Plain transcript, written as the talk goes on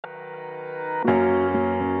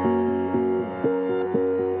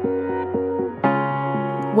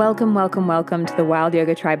Welcome, welcome, welcome to the Wild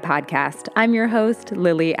Yoga Tribe podcast. I'm your host,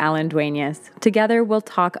 Lily Allen Duenas. Together, we'll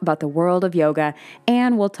talk about the world of yoga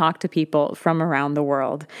and we'll talk to people from around the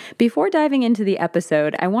world. Before diving into the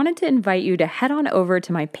episode, I wanted to invite you to head on over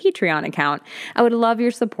to my Patreon account. I would love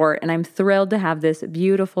your support, and I'm thrilled to have this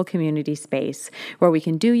beautiful community space where we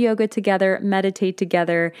can do yoga together, meditate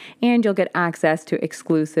together, and you'll get access to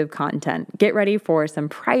exclusive content. Get ready for some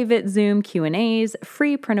private Zoom Q&As,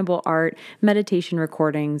 free printable art, meditation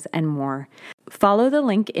recordings, and more. Follow the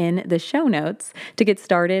link in the show notes to get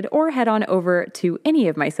started, or head on over to any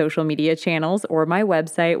of my social media channels or my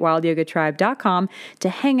website, wildyogatribe.com, to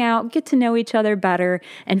hang out, get to know each other better,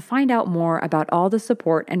 and find out more about all the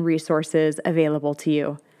support and resources available to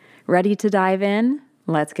you. Ready to dive in?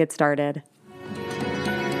 Let's get started.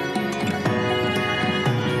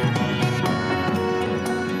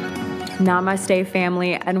 Namaste,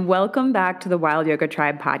 family, and welcome back to the Wild Yoga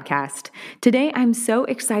Tribe podcast. Today, I'm so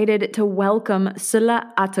excited to welcome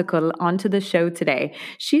Sulla Atakul onto the show today.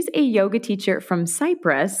 She's a yoga teacher from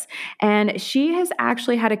Cyprus, and she has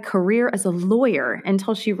actually had a career as a lawyer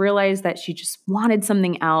until she realized that she just wanted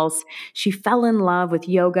something else. She fell in love with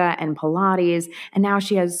yoga and Pilates, and now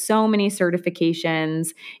she has so many certifications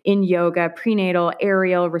in yoga, prenatal,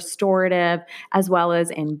 aerial, restorative, as well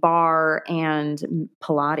as in barre and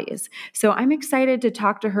Pilates. So I'm excited to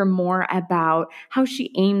talk to her more about how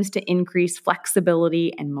she aims to increase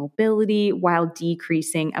flexibility and mobility while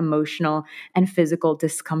decreasing emotional and physical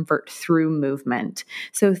discomfort through movement.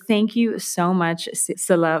 So thank you so much,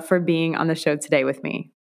 Sulla, for being on the show today with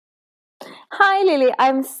me. Hi, Lily.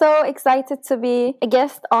 I'm so excited to be a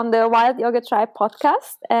guest on the Wild Yoga Tribe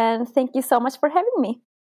podcast, and thank you so much for having me.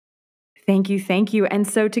 Thank you. Thank you. And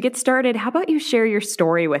so to get started, how about you share your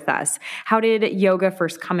story with us? How did yoga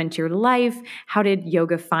first come into your life? How did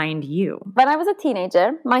yoga find you? When I was a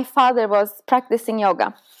teenager, my father was practicing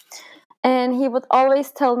yoga. And he would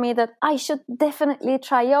always tell me that I should definitely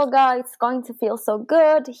try yoga. It's going to feel so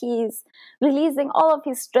good. He's releasing all of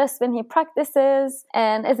his stress when he practices.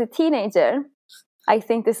 And as a teenager, I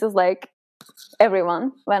think this is like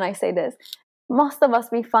everyone when I say this. Most of us,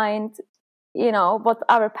 we find what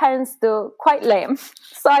our parents do quite lame.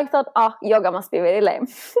 So I thought, yoga must be very lame.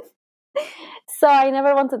 So I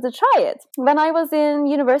never wanted to try it. When I was in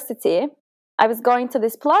university, I was going to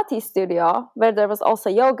this Pilates studio where there was also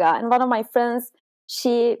yoga. And one of my friends,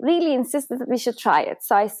 she really insisted that we should try it.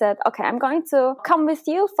 So I said, okay, I'm going to come with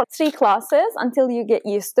you for 3 classes until you get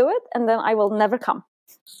used to it. And then I will never come.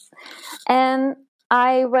 And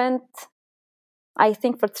I went, I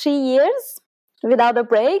think, for 3 years without a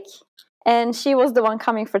break. And she was the one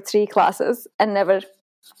coming for 3 classes and never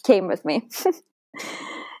came with me.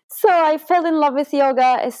 So I fell in love with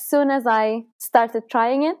yoga as soon as I started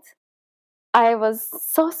trying it. I was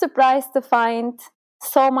so surprised to find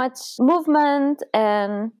so much movement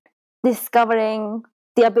and discovering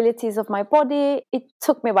the abilities of my body. It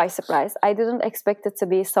took me by surprise. I didn't expect it to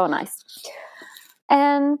be so nice.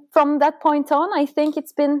 And from that point on, I think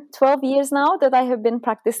it's been 12 years now that I have been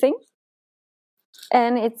practicing.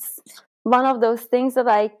 And it's one of those things that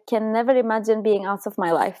I can never imagine being out of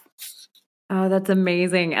my life. Oh, that's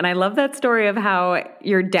amazing. And I love that story of how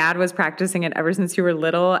your dad was practicing it ever since you were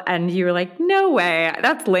little. And you were like, no way,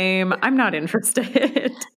 that's lame. I'm not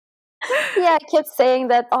interested. Yeah, I kept saying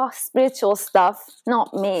that, spiritual stuff,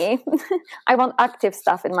 not me. I want active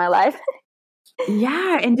stuff in my life.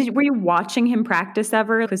 Yeah. And were you watching him practice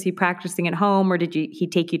ever? Was he practicing at home, or did he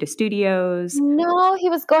take you to studios? No, he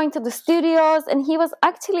was going to the studios, and he was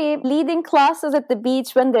actually leading classes at the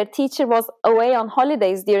beach when their teacher was away on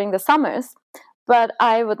holidays during the summers. But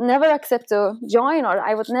I would never accept to join, or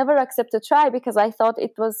I would never accept to try, because I thought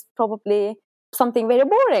it was probably something very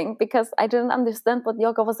boring, because I didn't understand what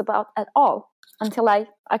yoga was about at all until I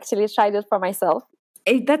actually tried it for myself.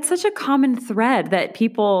 That's such a common thread, that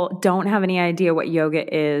people don't have any idea what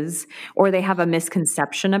yoga is, or they have a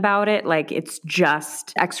misconception about it. Like it's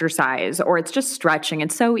just exercise, or it's just stretching.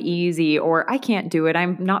 It's so easy, or I can't do it.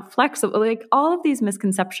 I'm not flexible. Like all of these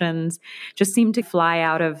misconceptions just seem to fly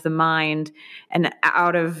out of the mind and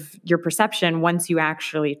out of your perception once you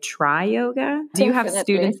actually try yoga. Do you have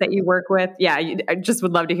students that you work with? Yeah, I just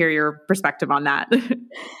would love to hear your perspective on that.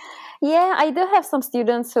 Yeah, I do have some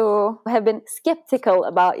students who have been skeptical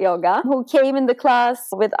about yoga, who came in the class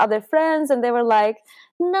with other friends and they were like,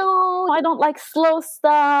 no, I don't like slow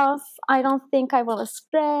stuff. I don't think I want to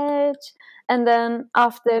stretch. And then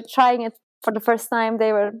after trying it for the first time,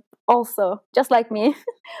 they were also, just like me,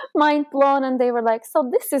 mind blown. And they were like, so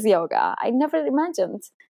this is yoga. I never imagined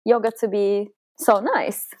yoga to be so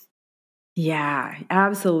nice. Yeah,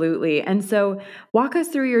 absolutely. And so walk us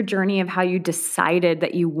through your journey of how you decided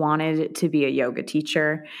that you wanted to be a yoga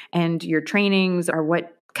teacher and your trainings, or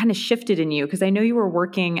what kind of shifted in you. Because I know you were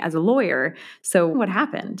working as a lawyer. So what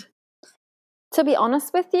happened? To be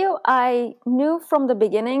honest with you, I knew from the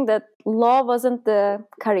beginning that law wasn't the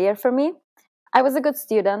career for me. I was a good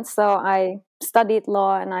student, so I studied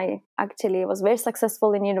law and I actually was very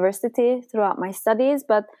successful in university throughout my studies.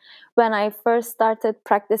 But when I first started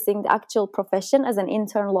practicing the actual profession as an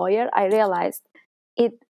intern lawyer, I realized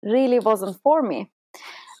it really wasn't for me.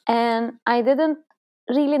 And I didn't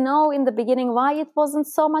really know in the beginning why it wasn't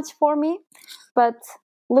so much for me. But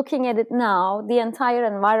looking at it now, the entire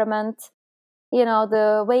environment,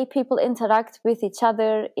 the way people interact with each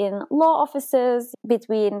other in law offices,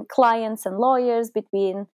 between clients and lawyers,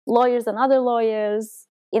 between lawyers and other lawyers,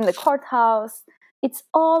 in the courthouse, it's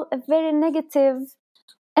all a very negative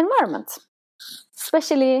environment,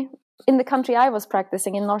 especially in the country I was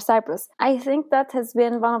practicing in North Cyprus. I think that has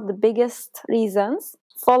been one of the biggest reasons,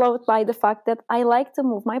 followed by the fact that I like to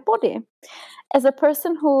move my body. As a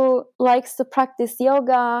person who likes to practice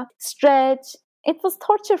yoga, stretch, it was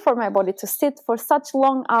torture for my body to sit for such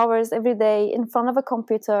long hours every day in front of a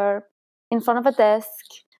computer, in front of a desk.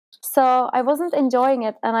 So I wasn't enjoying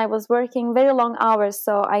it, and I was working very long hours.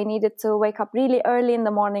 So I needed to wake up really early in the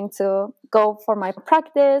morning to go for my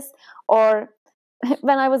practice. Or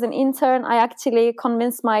when I was an intern, I actually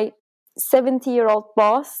convinced my 70-year-old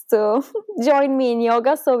boss to join me in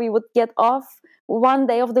yoga so we would get off one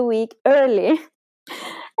day of the week early.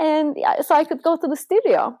 And so I could go to the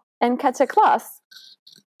studio and catch a class.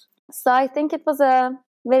 So I think it was a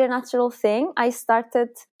very natural thing. I started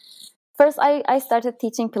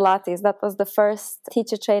teaching Pilates. That was the first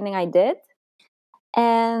teacher training I did.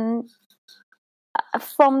 And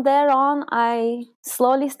from there on, I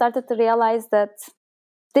slowly started to realize that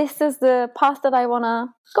this is the path that I want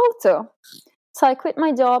to go to. So I quit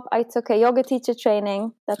my job. I took a yoga teacher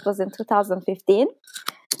training. That was in 2015.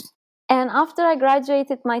 And after I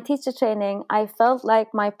graduated my teacher training, I felt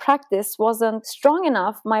like my practice wasn't strong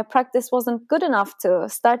enough. My practice wasn't good enough to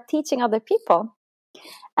start teaching other people.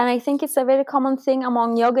 And I think it's a very common thing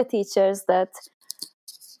among yoga teachers that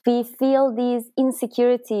we feel these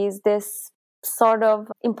insecurities, this sort of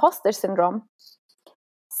imposter syndrome.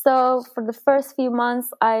 So for the first few months,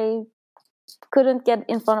 I couldn't get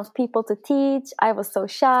in front of people to teach. I was so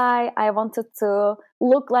shy. I wanted to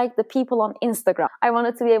look like the people on Instagram. I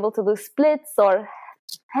wanted to be able to do splits or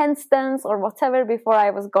handstands or whatever before I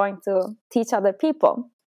was going to teach other people.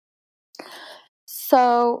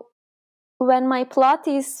 So when my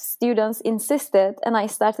Pilates students insisted and I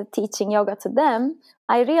started teaching yoga to them,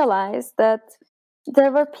 I realized that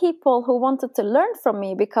there were people who wanted to learn from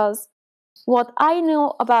me, because what I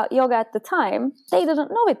knew about yoga at the time, they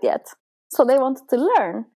didn't know it yet. So they wanted to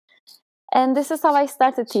learn. And this is how I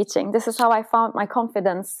started teaching. This is how I found my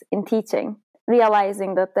confidence in teaching,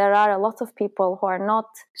 realizing that there are a lot of people who are not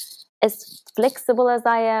as flexible as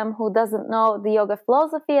I am, who doesn't know the yoga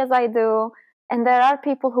philosophy as I do. And there are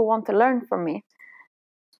people who want to learn from me.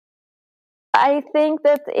 I think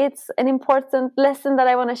that it's an important lesson that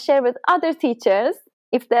I want to share with other teachers.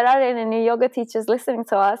 If there are any new yoga teachers listening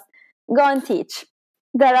to us, go and teach.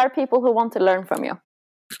 There are people who want to learn from you.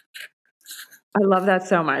 I love that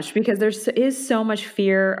so much, because there is so much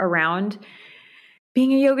fear around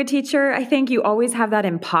being a yoga teacher. I think you always have that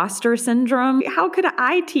imposter syndrome. How could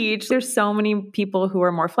I teach? There's so many people who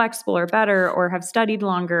are more flexible or better or have studied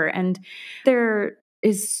longer, and there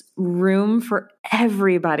is room for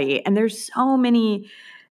everybody. And there's so many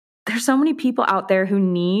people out there who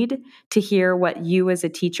need to hear what you as a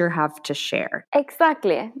teacher have to share.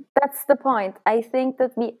 Exactly. That's the point. I think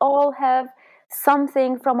that we all have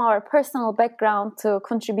something from our personal background to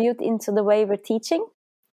contribute into the way we're teaching.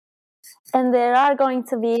 And there are going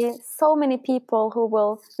to be so many people who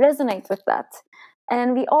will resonate with that.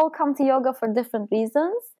 And we all come to yoga for different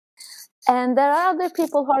reasons. And there are other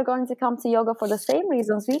people who are going to come to yoga for the same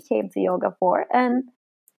reasons we came to yoga for. And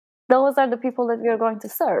those are the people that we are going to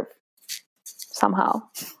serve somehow,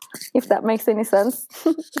 if that makes any sense.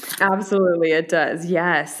 Absolutely, it does.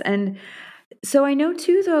 Yes. And so I know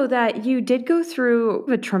too, though, that you did go through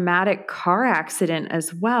a traumatic car accident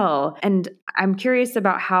as well. And I'm curious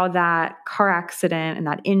about how that car accident and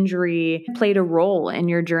that injury played a role in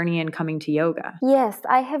your journey in coming to yoga. Yes,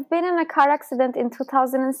 I have been in a car accident in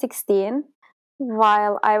 2016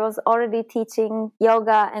 while I was already teaching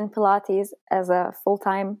yoga and Pilates as a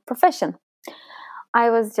full-time profession.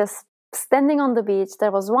 I was just standing on the beach.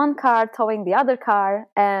 There was one car towing the other car,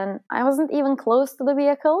 and I wasn't even close to the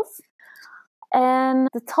vehicles. And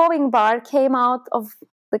the towing bar came out of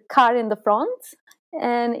the car in the front,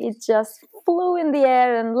 and it just flew in the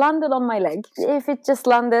air and landed on my leg. If it just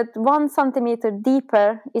landed 1 centimeter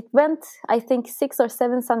deeper, it went, I think, 6 or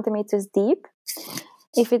 7 centimeters deep.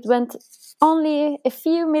 If it went only a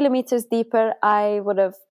few millimeters deeper, I would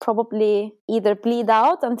have probably either bleed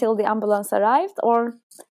out until the ambulance arrived or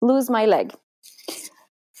lose my leg.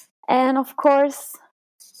 And of course,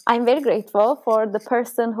 I'm very grateful for the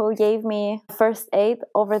person who gave me first aid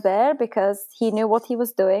over there, because he knew what he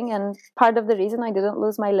was doing. And part of the reason I didn't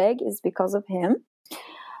lose my leg is because of him.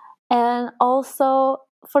 And also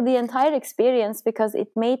for the entire experience, because it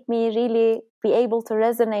made me really be able to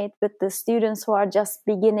resonate with the students who are just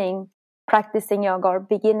beginning practicing yoga or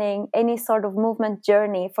beginning any sort of movement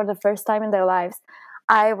journey for the first time in their lives.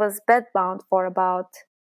 I was bedbound for about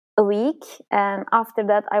a week, and after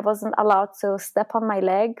that I wasn't allowed to step on my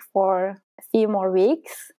leg for a few more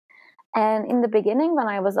weeks. And in the beginning, when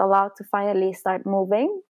I was allowed to finally start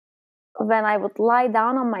moving, when I would lie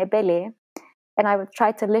down on my belly and I would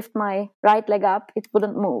try to lift my right leg up, it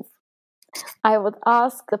wouldn't move. I would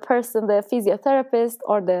ask the person, the physiotherapist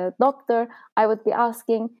or the doctor, I would be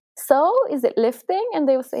asking, so is it lifting? And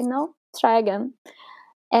they would say, no, try again.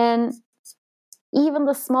 And even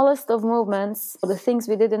the smallest of movements, the things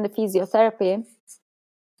we did in the physiotherapy,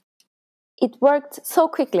 it worked so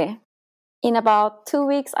quickly. In about 2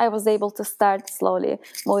 weeks, I was able to start slowly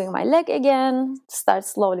moving my leg again, start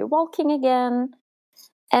slowly walking again.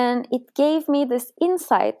 And it gave me this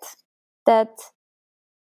insight that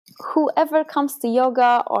whoever comes to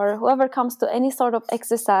yoga or whoever comes to any sort of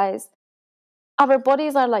exercise, our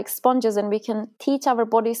bodies are like sponges, and we can teach our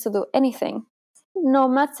bodies to do anything. No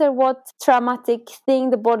matter what traumatic thing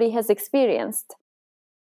the body has experienced,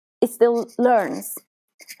 it still learns.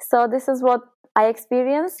 So this is what I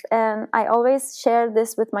experienced, and I always share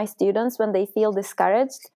this with my students when they feel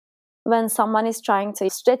discouraged. When someone is trying to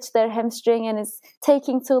stretch their hamstring and it's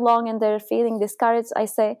taking too long and they're feeling discouraged, I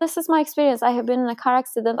say, this is my experience. I have been in a car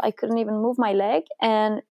accident. I couldn't even move my leg.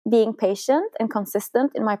 And being patient and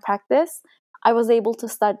consistent in my practice, I was able to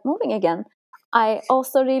start moving again. I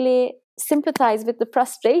also really sympathize with the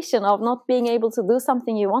frustration of not being able to do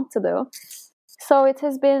something you want to do. So it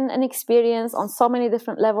has been an experience on so many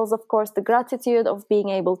different levels. Of course, the gratitude of being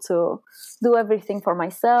able to do everything for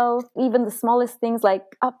myself, even the smallest things like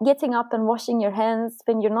getting up and washing your hands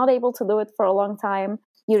when you're not able to do it for a long time.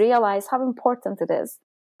 You realize how important it is.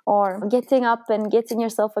 Or getting up and getting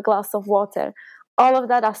yourself a glass of water. All of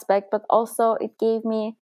that aspect, but also it gave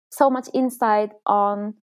me so much insight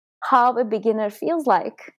on how a beginner feels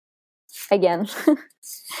like again.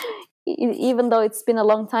 Even though it's been a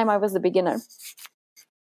long time, I was a beginner.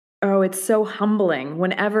 Oh, it's so humbling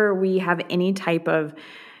whenever we have any type of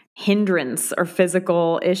hindrance or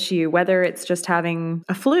physical issue, whether it's just having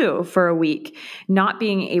a flu for a week, not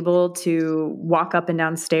being able to walk up and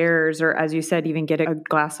down stairs, or as you said, even get a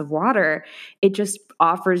glass of water. It just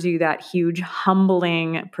offers you that huge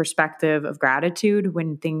humbling perspective of gratitude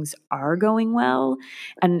when things are going well.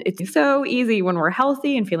 And it's so easy when we're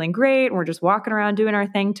healthy and feeling great and we're just walking around doing our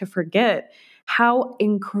thing to forget how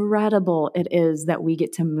incredible it is that we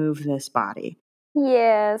get to move this body.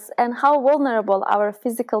 Yes, and how vulnerable our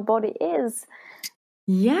physical body is.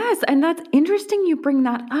 Yes, and that's interesting you bring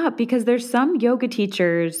that up, because there's some yoga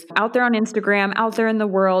teachers out there on Instagram, out there in the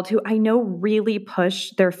world, who I know really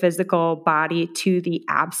push their physical body to the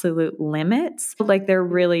absolute limits. Like they're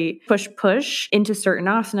really push into certain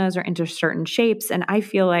asanas or into certain shapes. And I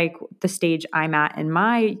feel like the stage I'm at in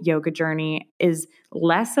my yoga journey is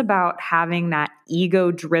less about having that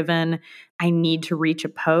ego-driven, I need to reach a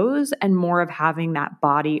pose, and more of having that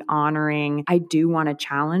body honoring, I do want to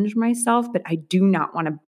challenge myself, but I do not want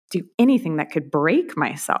to do anything that could break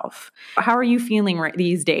myself. How are you feeling right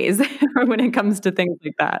these days when it comes to things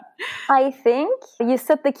like that? I think you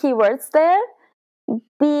said the key words there,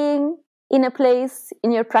 being in a place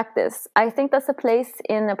in your practice. I think that's a place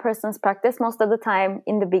in a person's practice most of the time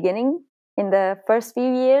in the beginning. In the first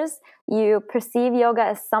few years, you perceive yoga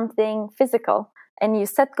as something physical, and you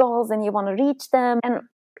set goals and you want to reach them. And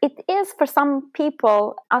it is, for some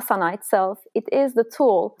people, asana itself, it is the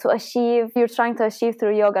tool to achieve, you're trying to achieve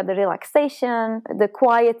through yoga, the relaxation, the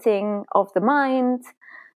quieting of the mind,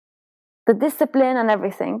 the discipline and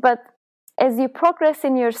everything. But as you progress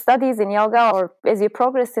in your studies in yoga, or as you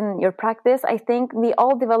progress in your practice, I think we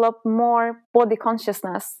all develop more body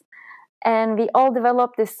consciousness. And we all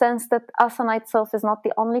develop this sense that asana itself is not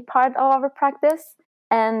the only part of our practice.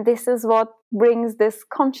 And this is what brings this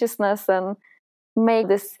consciousness and make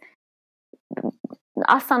this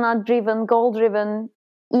asana-driven, goal-driven,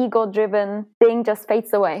 ego-driven thing just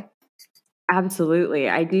fades away. Absolutely.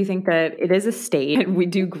 I do think that it is a state and we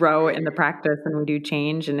do grow in the practice and we do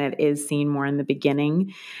change, and it is seen more in the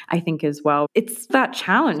beginning, I think, as well. It's that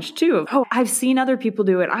challenge too of, oh, I've seen other people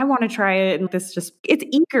do it. I want to try it. And it's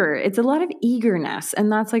eager. It's a lot of eagerness.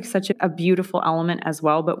 And that's like such a beautiful element as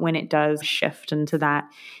well. But when it does shift into that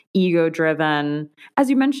ego driven, as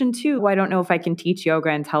you mentioned too, I don't know if I can teach yoga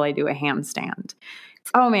until I do a handstand.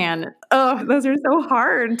 Oh man. Oh, those are so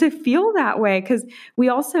hard to feel that way because we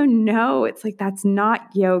also know it's like that's not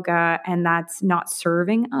yoga and that's not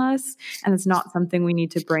serving us. And it's not something we need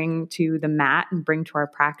to bring to the mat and bring to our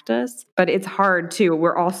practice. But it's hard too.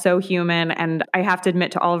 We're all so human. And I have to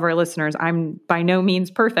admit to all of our listeners, I'm by no means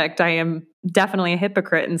perfect. I am definitely a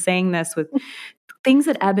hypocrite in saying this with things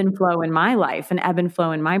that ebb and flow in my life and ebb and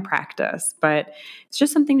flow in my practice. But it's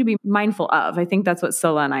just something to be mindful of. I think that's what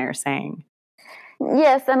Scylla and I are saying.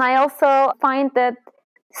 Yes, and I also find that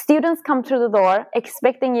students come through the door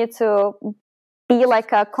expecting you to be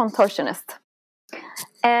like a contortionist.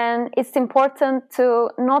 And it's important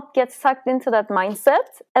to not get sucked into that mindset,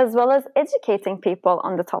 as well as educating people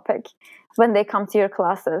on the topic when they come to your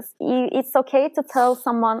classes. It's okay to tell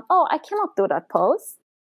someone, oh, I cannot do that pose.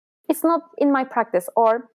 It's not in my practice,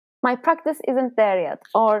 or my practice isn't there yet,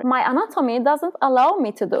 or my anatomy doesn't allow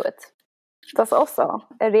me to do it. That's also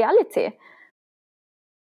a reality.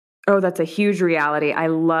 Oh, that's a huge reality. I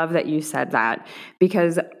love that you said that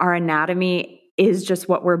because our anatomy is just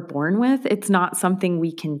what we're born with. It's not something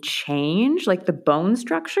we can change, like the bone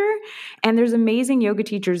structure. And there's amazing yoga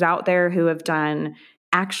teachers out there who have done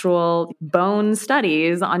actual bone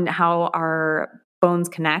studies on how our bones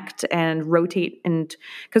connect and rotate, and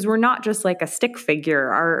because we're not just like a stick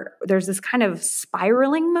figure. There's this kind of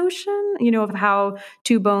spiraling motion, of how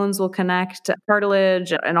two bones will connect,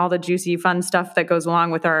 cartilage and all the juicy fun stuff that goes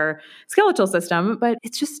along with our skeletal system. But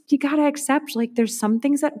it's just, you got to accept, like, there's some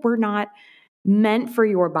things that were not meant for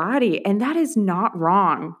your body, and that is not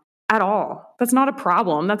wrong at all. That's not a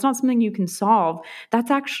problem. That's not something you can solve.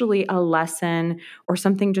 That's actually a lesson or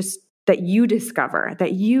something just that you discover,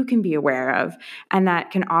 that you can be aware of, and that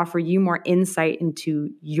can offer you more insight into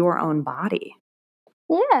your own body.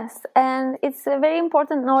 Yes, and it's a very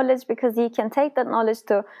important knowledge because you can take that knowledge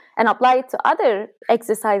and apply it to other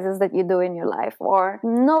exercises that you do in your life, or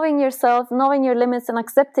knowing yourself, knowing your limits and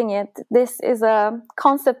accepting it. This is a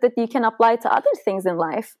concept that you can apply to other things in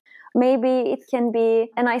life. Maybe it can be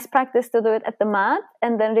a nice practice to do it at the mat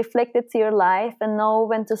and then reflect it to your life and know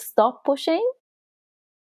when to stop pushing.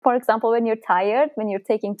 For example, when you're tired, when you're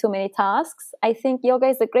taking too many tasks, I think yoga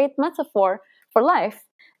is a great metaphor for life.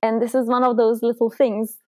 And this is one of those little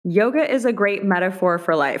things. Yoga is a great metaphor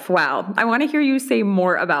for life. Wow. I want to hear you say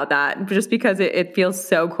more about that just because it feels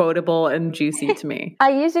so quotable and juicy to me. I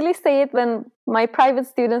usually say it when my private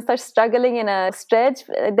students are struggling in a stretch.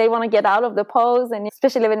 They want to get out of the pose, and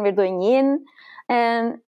especially when we're doing yin.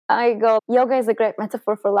 And I go, yoga is a great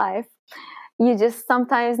metaphor for life. You just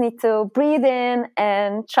sometimes need to breathe in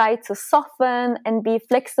and try to soften and be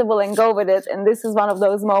flexible and go with it. And this is one of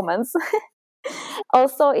those moments.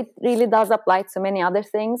 Also, it really does apply to many other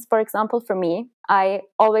things. For example, for me, I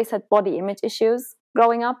always had body image issues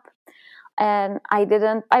growing up. And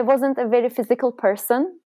I wasn't a very physical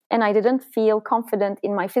person, and I didn't feel confident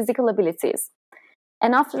in my physical abilities.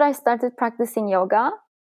 And after I started practicing yoga,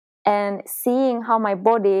 and seeing how my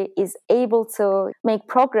body is able to make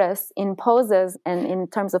progress in poses and in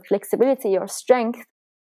terms of flexibility or strength,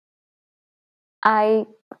 I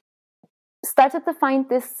started to find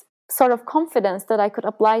this sort of confidence that I could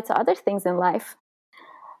apply to other things in life.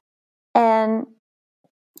 And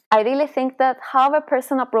I really think that how a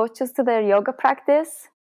person approaches to their yoga practice,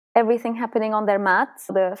 everything happening on their mat,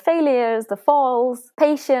 the failures, the falls,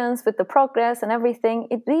 patience with the progress and everything,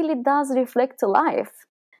 it really does reflect to life.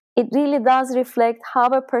 It really does reflect how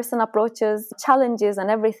a person approaches challenges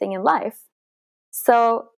and everything in life.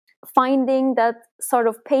 So finding that sort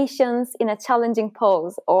of patience in a challenging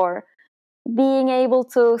pose, or being able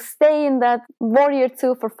to stay in that warrior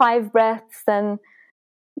 2 for 5 breaths and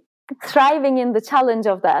thriving in the challenge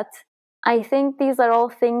of that, I think these are all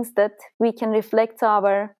things that we can reflect to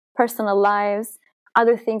our personal lives,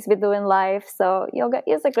 other things we do in life. So yoga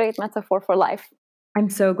is a great metaphor for life. I'm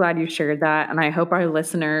so glad you shared that. And I hope our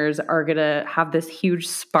listeners are going to have this huge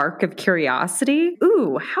spark of curiosity.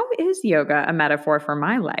 Ooh, how is yoga a metaphor for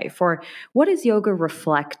my life? Or what is yoga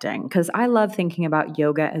reflecting? Because I love thinking about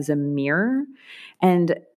yoga as a mirror.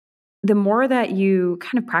 And the more that you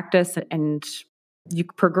kind of practice and you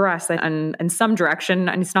progress in some direction,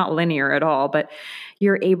 and it's not linear at all, but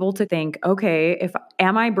you're able to think, okay,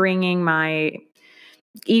 am I bringing my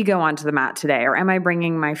ego onto the mat today? Or am I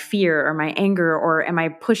bringing my fear or my anger? Or am I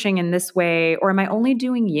pushing in this way? Or am I only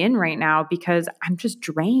doing yin right now because I'm just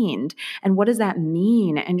drained? And what does that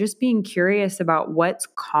mean? And just being curious about what's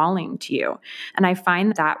calling to you. And I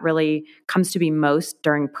find that really comes to be most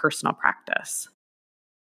during personal practice.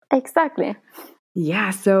 Exactly. Yeah,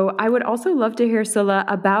 so I would also love to hear, Scylla,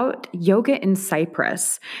 about yoga in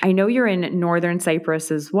Cyprus. I know you're in northern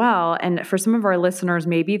Cyprus as well. And for some of our listeners,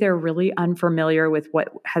 maybe they're really unfamiliar with what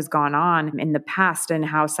has gone on in the past and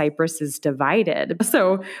how Cyprus is divided.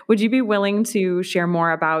 So would you be willing to share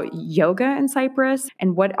more about yoga in Cyprus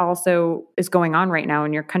and what also is going on right now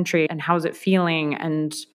in your country and how's it feeling,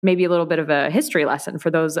 and maybe a little bit of a history lesson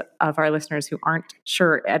for those of our listeners who aren't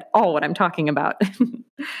sure at all what I'm talking about?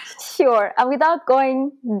 Sure. And without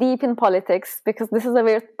going deep in politics, because this is a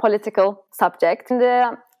very political subject, in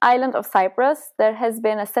the island of Cyprus, there has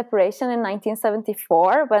been a separation in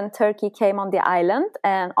 1974 when Turkey came on the island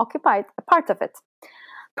and occupied a part of it.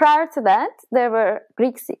 Prior to that, there were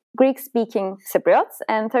Greek-speaking Cypriots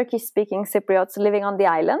and Turkish-speaking Cypriots living on the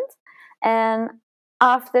island. And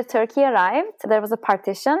after Turkey arrived, there was a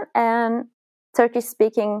partition, and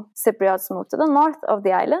Turkish-speaking Cypriots moved to the north of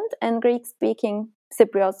the island, and Greek-speaking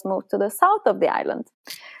Cypriots moved to the south of the island.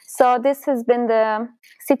 So this has been the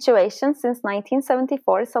situation since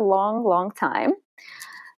 1974. It's a long, long time.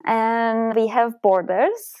 And we have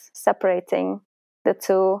borders separating the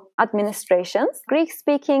two administrations.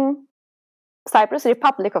 Greek-speaking Cyprus,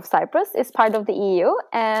 Republic of Cyprus, is part of the EU,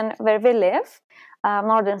 and where we live,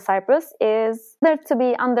 Northern Cyprus, is there to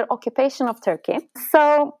be under occupation of Turkey.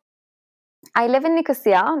 So I live in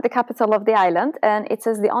Nicosia, the capital of the island, and it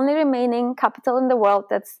is the only remaining capital in the world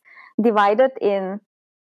that's divided in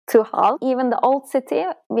two halves. Even the old city,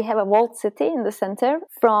 we have a walled city in the center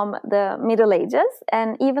from the Middle Ages,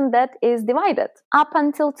 and even that is divided. Up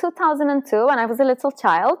until 2002, when I was a little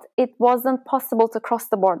child, it wasn't possible to cross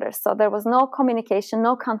the borders. So there was no communication,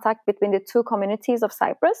 no contact between the two communities of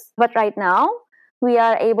Cyprus. But right now, we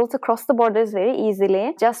are able to cross the borders very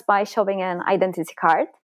easily just by showing an identity card.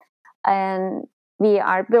 And we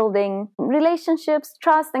are building relationships,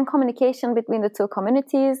 trust, and communication between the two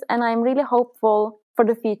communities. And I'm really hopeful for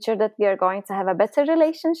the future that we are going to have a better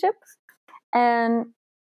relationship. And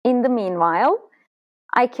in the meanwhile,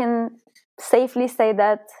 I can safely say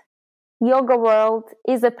that yoga world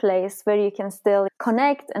is a place where you can still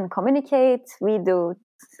connect and communicate. We do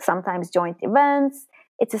sometimes joint events.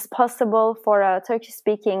 It is possible for a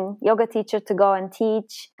Turkish-speaking yoga teacher to go and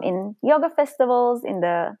teach in yoga festivals in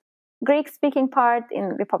the Greek-speaking part in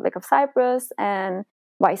Republic of Cyprus and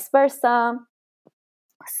vice versa.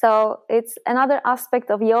 So it's another aspect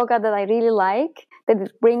of yoga that I really like, that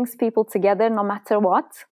it brings people together no matter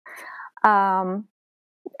what. And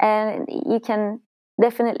you can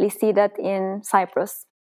definitely see that in Cyprus.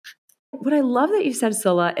 What I love that you said,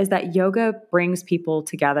 Scylla, is that yoga brings people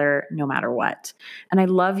together no matter what. And I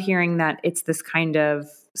love hearing that it's this kind of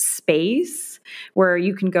space where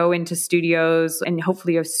you can go into studios and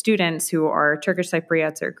hopefully you have students who are Turkish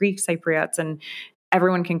Cypriots or Greek Cypriots, and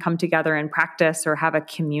everyone can come together and practice or have a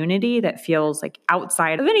community that feels like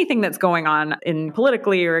outside of anything that's going on in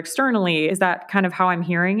politically or externally. Is that kind of how I'm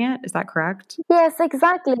hearing it? Is that correct? Yes,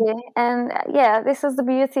 exactly. And yeah, this is the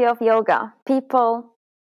beauty of yoga. People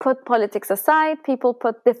put politics aside, people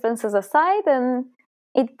put differences aside, and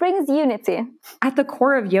it brings unity. At the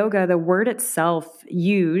core of yoga, the word itself,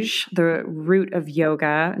 yuj, the root of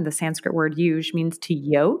yoga, and the Sanskrit word yuj means to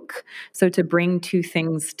yoke, so to bring two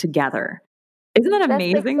things together. Isn't that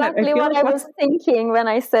amazing? That's exactly what I was thinking when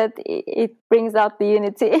I said it brings out the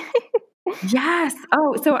unity. Yes.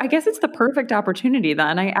 Oh, so I guess it's the perfect opportunity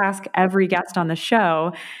then. I ask every guest on the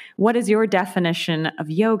show, what is your definition of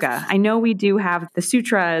yoga? I know we do have the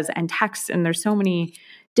sutras and texts, and there's so many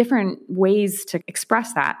different ways to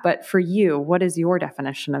express that. But for you, what is your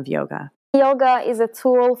definition of yoga? Yoga is a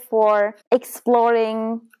tool for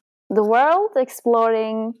exploring the world,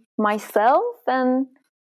 exploring myself, and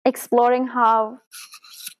exploring how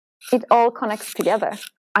it all connects together.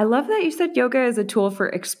 I love that you said yoga is a tool for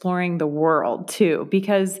exploring the world too,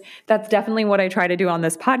 because that's definitely what I try to do on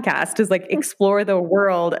this podcast is like explore the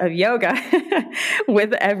world of yoga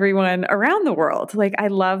with everyone around the world. Like, I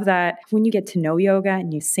love that when you get to know yoga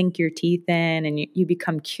and you sink your teeth in and you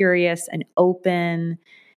become curious and open,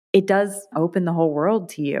 it does open the whole world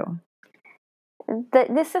to you.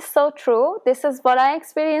 This is so true. This is what I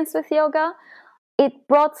experienced with yoga. It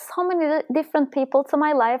brought so many different people to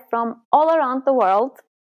my life from all around the world.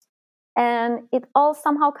 And it all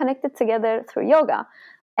somehow connected together through yoga.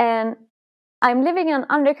 And I'm living in an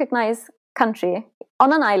unrecognized country,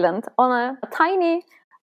 on an island, on a tiny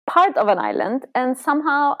part of an island, and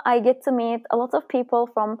somehow I get to meet a lot of people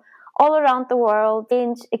from all around the world,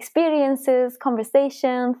 change experiences,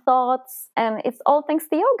 conversation, thoughts, and it's all thanks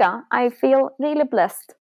to yoga. I feel really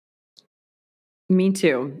blessed. Me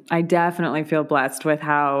too. I definitely feel blessed with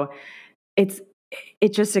how it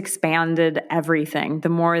just expanded everything. The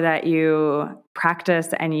more that you practice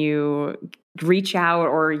and you reach out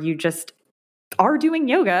or you just are doing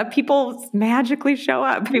yoga, people magically show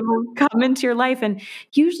up. People come into your life. And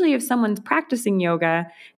usually if someone's practicing yoga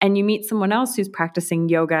and you meet someone else who's practicing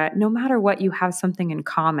yoga, no matter what, you have something in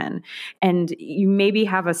common. And you maybe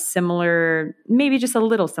have a similar, maybe just a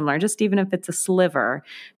little similar, just even if it's a sliver,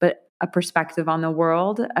 but a perspective on the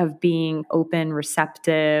world of being open,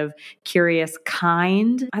 receptive, curious,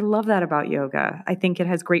 kind. I love that about yoga. I think it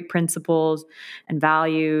has great principles and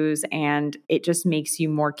values, and it just makes you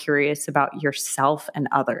more curious about yourself and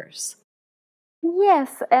others.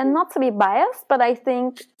 Yes, and not to be biased, but I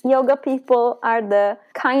think yoga people are the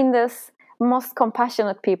kindest, most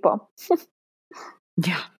compassionate people.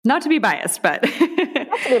 Yeah, not to be biased, but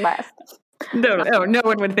not to be biased. No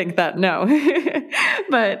one would think that, no.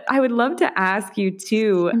 But I would love to ask you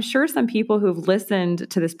too, I'm sure some people who've listened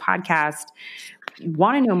to this podcast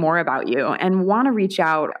want to know more about you and want to reach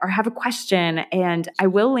out or have a question. And I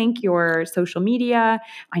will link your social media.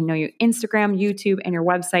 I know your Instagram, YouTube, and your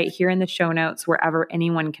website here in the show notes, wherever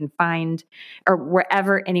anyone can find or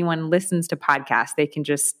wherever anyone listens to podcasts, they can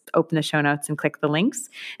just open the show notes and click the links.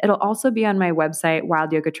 It'll also be on my website,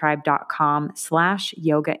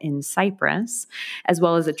 wildyogatribe.com/yoga in Cyprus, as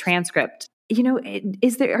well as a transcript.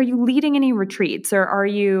 Are you leading any retreats or are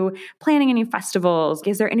you planning any festivals?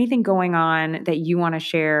 Is there anything going on that you want to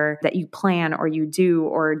share that you plan or you do,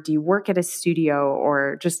 or do you work at a studio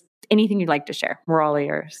or just anything you'd like to share? We're all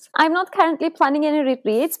ears. I'm not currently planning any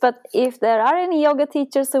retreats, but if there are any yoga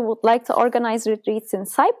teachers who would like to organize retreats in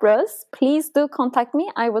Cyprus, please do contact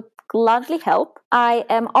me. I would gladly help. I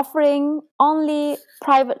am offering only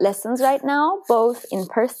private lessons right now, both in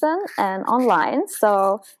person and online.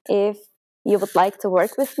 So if you would like to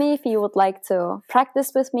work with me, if you would like to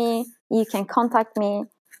practice with me, you can contact me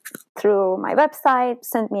through my website,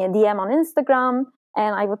 send me a DM on Instagram,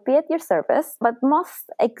 and I would be at your service. But most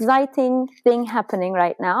exciting thing happening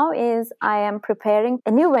right now is I am preparing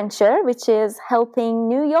a new venture, which is helping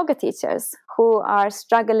new yoga teachers who are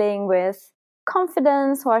struggling with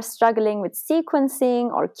confidence, who are struggling with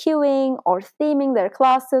sequencing or cueing or theming their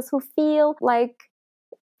classes, who feel like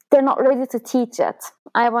they're not ready to teach yet.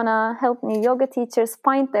 I want to help new yoga teachers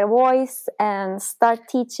find their voice and start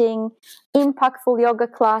teaching impactful yoga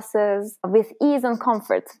classes with ease and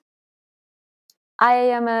comfort. I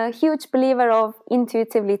am a huge believer of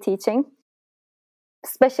intuitively teaching,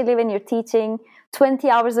 especially when you're teaching 20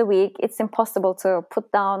 hours a week. It's impossible to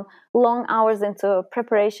put down long hours into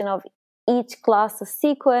preparation of each class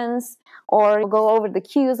sequence or go over the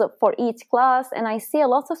cues for each class. And I see a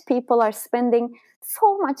lot of people are spending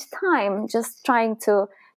so much time just trying to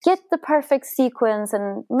get the perfect sequence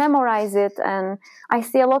and memorize it. And I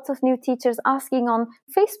see a lot of new teachers asking on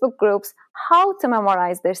Facebook groups how to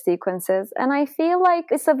memorize their sequences. And I feel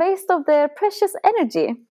like it's a waste of their precious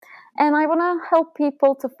energy. And I want to help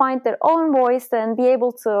people to find their own voice and be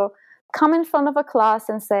able to come in front of a class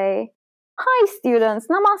and say, "Hi students,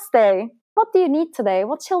 namaste. What do you need today?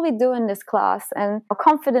 What shall we do in this class?" And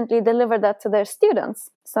confidently deliver that to their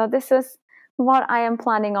students. So this is what I am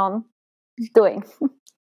planning on doing.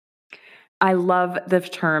 I love the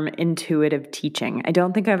term intuitive teaching. I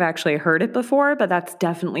don't think I've actually heard it before, but that's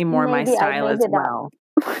definitely more my style as well.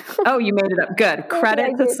 Oh, you made it up. Good.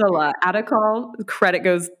 Credit to Scylla. Adikal, credit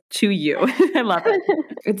goes to you. I love it.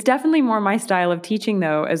 It's definitely more my style of teaching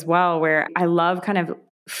though as well, where I love kind of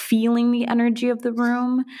feeling the energy of the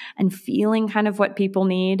room and feeling kind of what people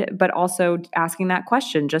need, but also asking that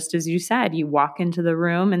question. Just as you said, you walk into the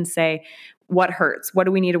room and say, what hurts? What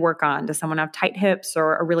do we need to work on? Does someone have tight hips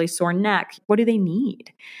or a really sore neck? What do they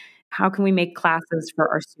need? How can we make classes for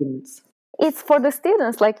our students? It's for the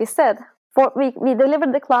students, like you said. We deliver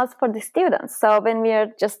the class for the students. So when we are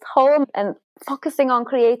just home and focusing on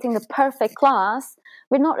creating the perfect class,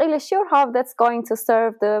 we're not really sure how that's going to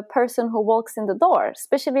serve the person who walks in the door,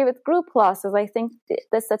 especially with group classes. I think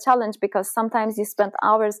that's a challenge because sometimes you spend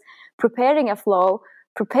hours preparing a flow,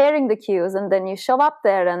 preparing the cues, and then you show up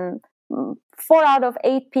there and 4 out of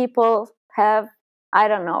 8 people have, I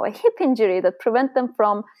don't know, a hip injury that prevent them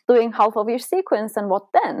from doing half of your sequence, and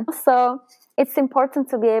what then? So it's important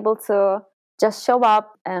to be able to just show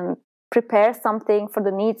up and prepare something for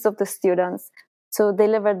the needs of the students, to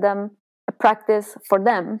deliver them a practice for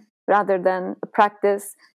them rather than a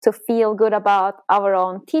practice to feel good about our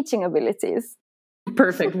own teaching abilities.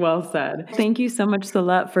 Perfect. Well said. Thank you so much,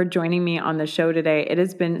 Sıla, for joining me on the show today. It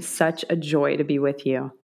has been such a joy to be with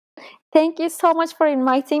you. Thank you so much for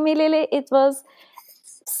inviting me, Lily. It was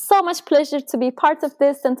so much pleasure to be part of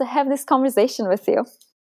this and to have this conversation with you.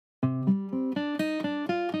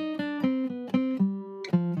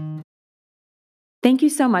 Thank you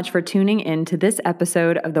so much for tuning in to this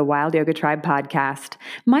episode of the Wild Yoga Tribe podcast.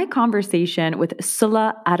 My conversation with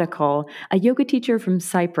Sıla Atakul, a yoga teacher from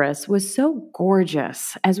Cyprus, was so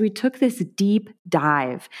gorgeous as we took this deep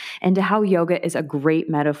dive into how yoga is a great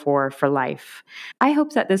metaphor for life. I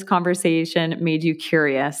hope that this conversation made you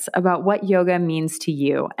curious about what yoga means to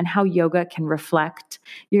you and how yoga can reflect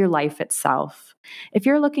your life itself. If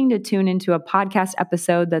you're looking to tune into a podcast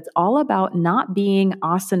episode that's all about not being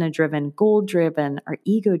asana-driven, goal-driven, or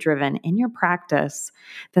ego-driven in your practice,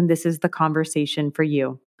 then this is the conversation for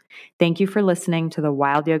you. Thank you for listening to the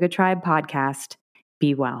Wild Yoga Tribe podcast.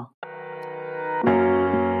 Be well.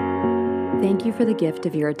 Thank you for the gift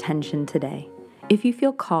of your attention today. If you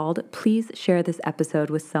feel called, please share this episode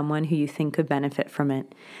with someone who you think could benefit from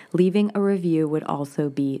it. Leaving a review would also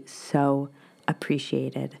be so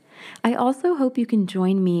appreciated. I also hope you can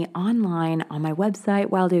join me online on my website,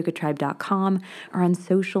 wildyogatribe.com, or on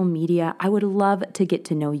social media. I would love to get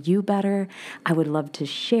to know you better. I would love to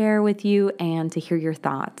share with you and to hear your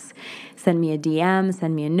thoughts. Send me a DM,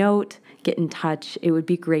 send me a note, get in touch. It would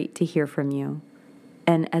be great to hear from you.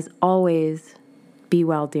 And as always, be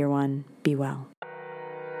well, dear one, be well.